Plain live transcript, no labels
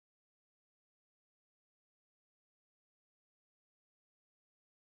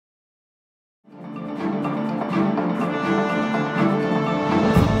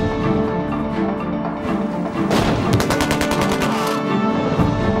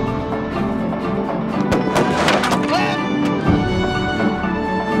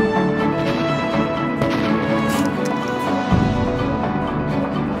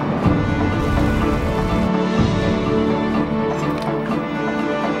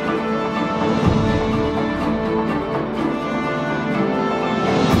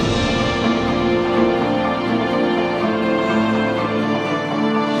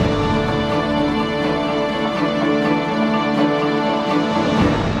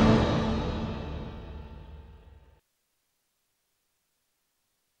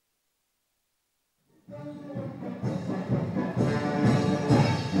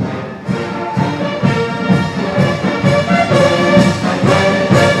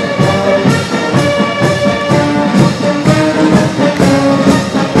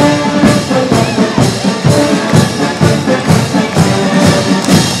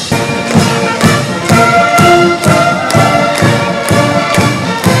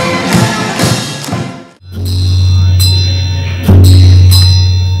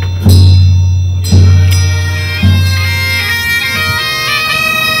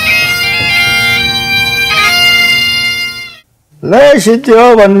सिद्धियो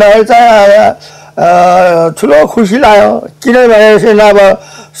भन्दा चाहिँ ठुलो खुसी लाग्यो किनभने अब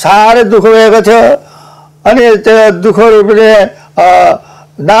साह्रै दुःख भएको थियो अनि त्यो दुःखहरू पनि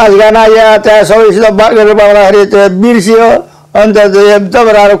नाचगाना या त्यहाँ सबैसित बात गरेर पाउँदाखेरि त्यो बिर्सियो अन्त एकदम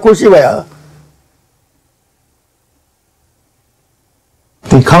राम्रो खुसी भयो।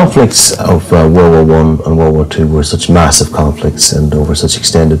 The conflicts of World War I and World War II were such massive conflicts and over such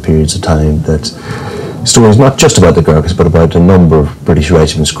extended periods of time that stories not just about the Gurkhas but about a number of British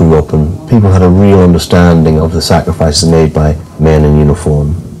regiments grew up and people had a real understanding of the sacrifices made by men in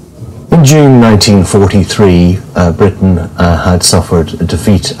uniform. In June 1943, Britain had suffered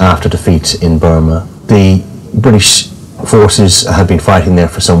defeat after defeat in Burma. The British forces had been fighting there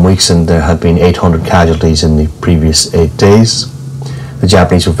for some weeks and there had been 800 casualties in the previous 8 days. The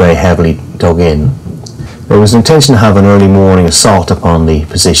Japanese were very heavily dug in. There was an intention to have an early morning assault upon the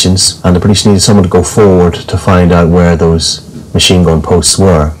positions and the British needed someone to go forward to find out where those machine gun posts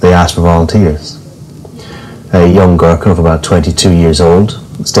were. They asked for volunteers. A young Gurkha of about 22 years old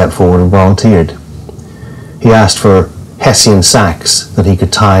stepped forward and volunteered. He asked for Hessian sacks that he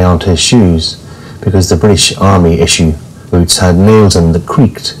could tie onto his shoes because the British Army issue boots had nails in them that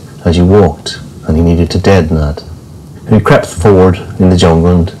creaked as you walked and he needed to deaden that. He crept forward in the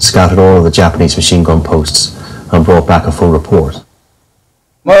jungle and scouted all of the Japanese machine gun posts and brought back a full report.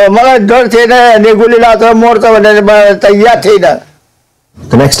 The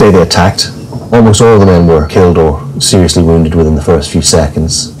next day they attacked. Almost all the men were killed or seriously wounded within the first few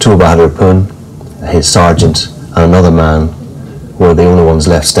seconds. Tul Bahadur Pun, his sergeant and another man were the only ones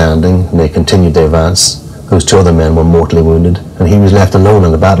left standing and they continued their advance. Those two other men were mortally wounded and he was left alone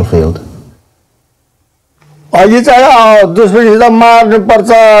on the battlefield. अघि चाहिँ दुश्मनसित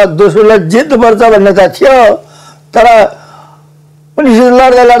मार्नुपर्छ दुश्मनलाई जित्नुपर्छ भन्ने त थियो तर उनीसित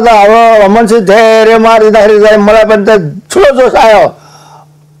लड्दा लड्दा अब मान्छे धेरै मारिँदाखेरि चाहिँ मलाई पनि त ठुलो जोस आयो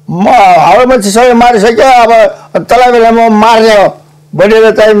म हावा मान्छे सबै मारिसक्यो अब तलाई बेला म मार्ने हो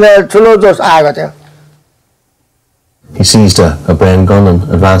भनेर चाहिँ ठुलो जोस आएको थियो. He seized a Bren gun and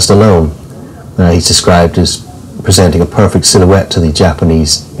advanced alone. He's described as presenting a perfect silhouette to the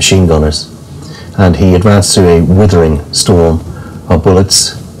Japanese machine gunners. And he advanced through a withering storm of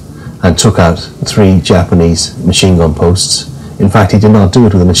bullets and took out 3 Japanese machine gun posts. In fact, he did not do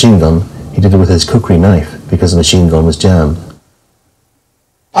it with a machine gun, he did it with his kukri knife because the machine gun was jammed.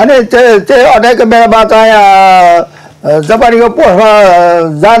 अनि त्यो अटैको बेलामा चाहिँ जापानीको पोस्टमा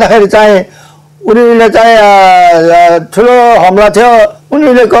जाँदाखेरि चाहिँ उनीले चाहिँ ठुलो हमला थियो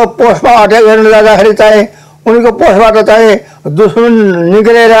उनीलेको पोस्टमा अटैक गर्न जाँदाखेरि चाहिँ उनीको पोस्टबाट चाहिँ दुश्मन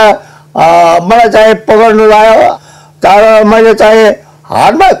निक्लेर मलाई चाहिँ पकड्नु लाग्यो तर मैले चाहिँ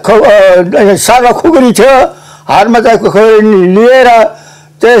हातमा सानो खुकुरी थियो हातमा चाहिँ खुकुरी लिएर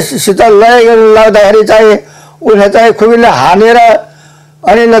त्यससित लैगेर लाग्दाखेरि चाहिँ उसले चाहिँ खुकुरीले हानेर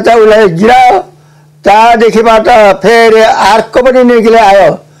अनि ल चाहिँ उसलाई गिरायो त्यहाँदेखिबाट फेरि अर्को पनि निक्ले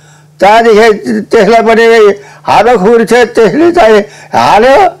आयो त्यहाँदेखि त्यसलाई पनि हातमा खुकुरी थियो त्यसले चाहिँ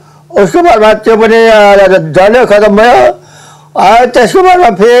हाल्यो उसको बादमा त्यो पनि जल्यो खतम भयो त्यसको बादमा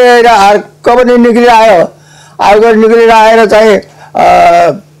फेरि अर्को पनि निक्लेर आयो अर्को निक्लेर आएर चाहिँ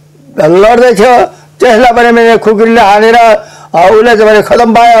लड्दै थियो त्यसलाई पनि मैले खुकुरीले हानेर उसले चाहिँ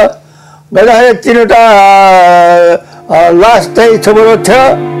खतम भयो गर्दाखेरि 3वटा लास चाहिँ थुप्रो थियो.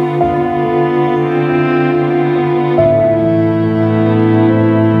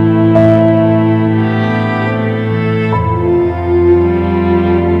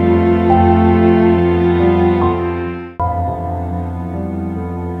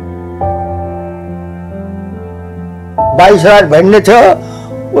 बाइसराट भन्ने थियो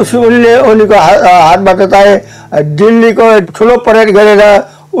उसले उनीको हातबाट चाहिँ दिल्लीको ठुलो परेड गरेर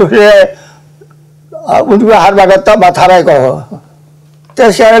उसले उनीको हातबाट तबा थारेको हो.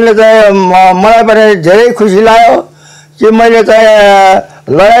 त्यसकारणले चाहिँ मलाई पनि धेरै खुसी लाग्यो कि मैले चाहिँ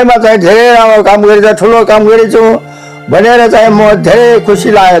लडाइँमा चाहिँ धेरै राम्रो काम गरेछु ठुलो काम गरेछु भनेर चाहिँ म धेरै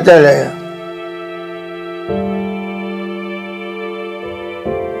खुसी लाग्यो त्यसले.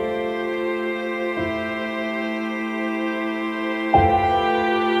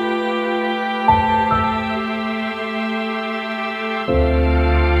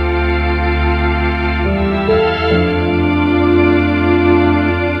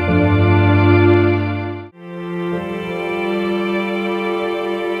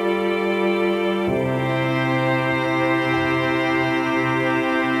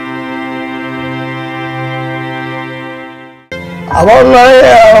 अब लय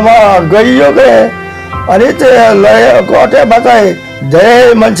गइयो के अनि त्यो लयको अटेमा चाहिँ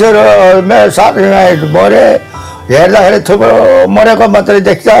धेरै मान्छेहरू मेरो साथीहरू मरे हेर्दाखेरि थुप्रो मरेको मात्रै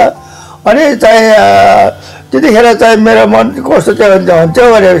देख्छ अनि चाहिँ त्यतिखेर चाहिँ मेरो मन कस्तो चाहिँ हुन्छ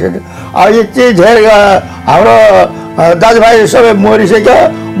भनेपछि अब यो चिज हेरेर हाम्रो दाजुभाइ सबै मरिसक्यो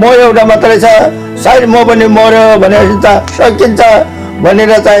म एउटा मात्रै छ सायद म पनि मर्यो भनेपछि त सकिन्छ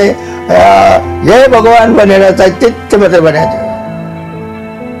भनेर चाहिँ हे भगवान् भनेर चाहिँ त्यति मात्रै भनेको थियो।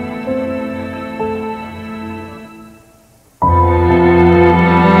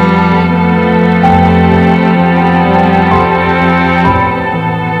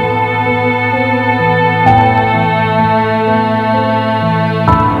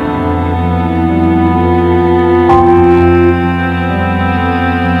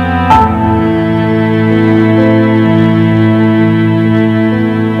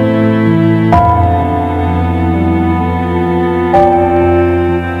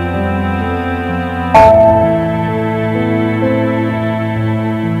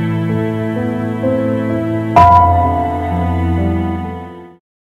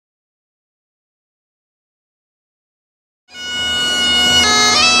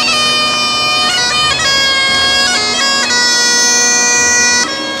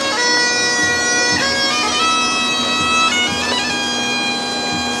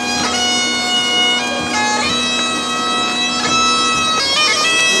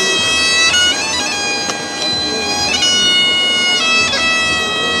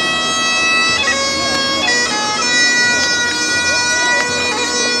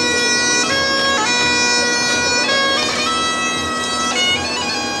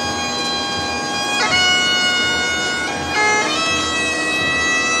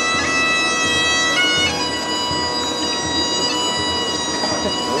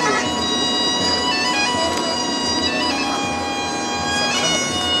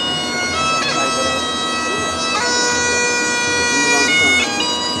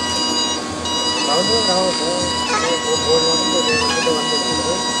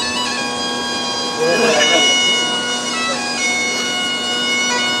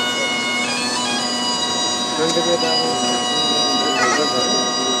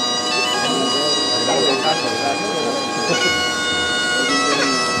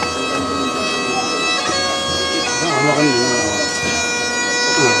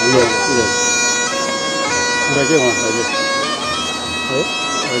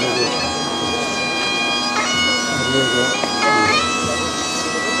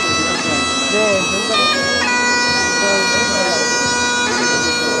 네,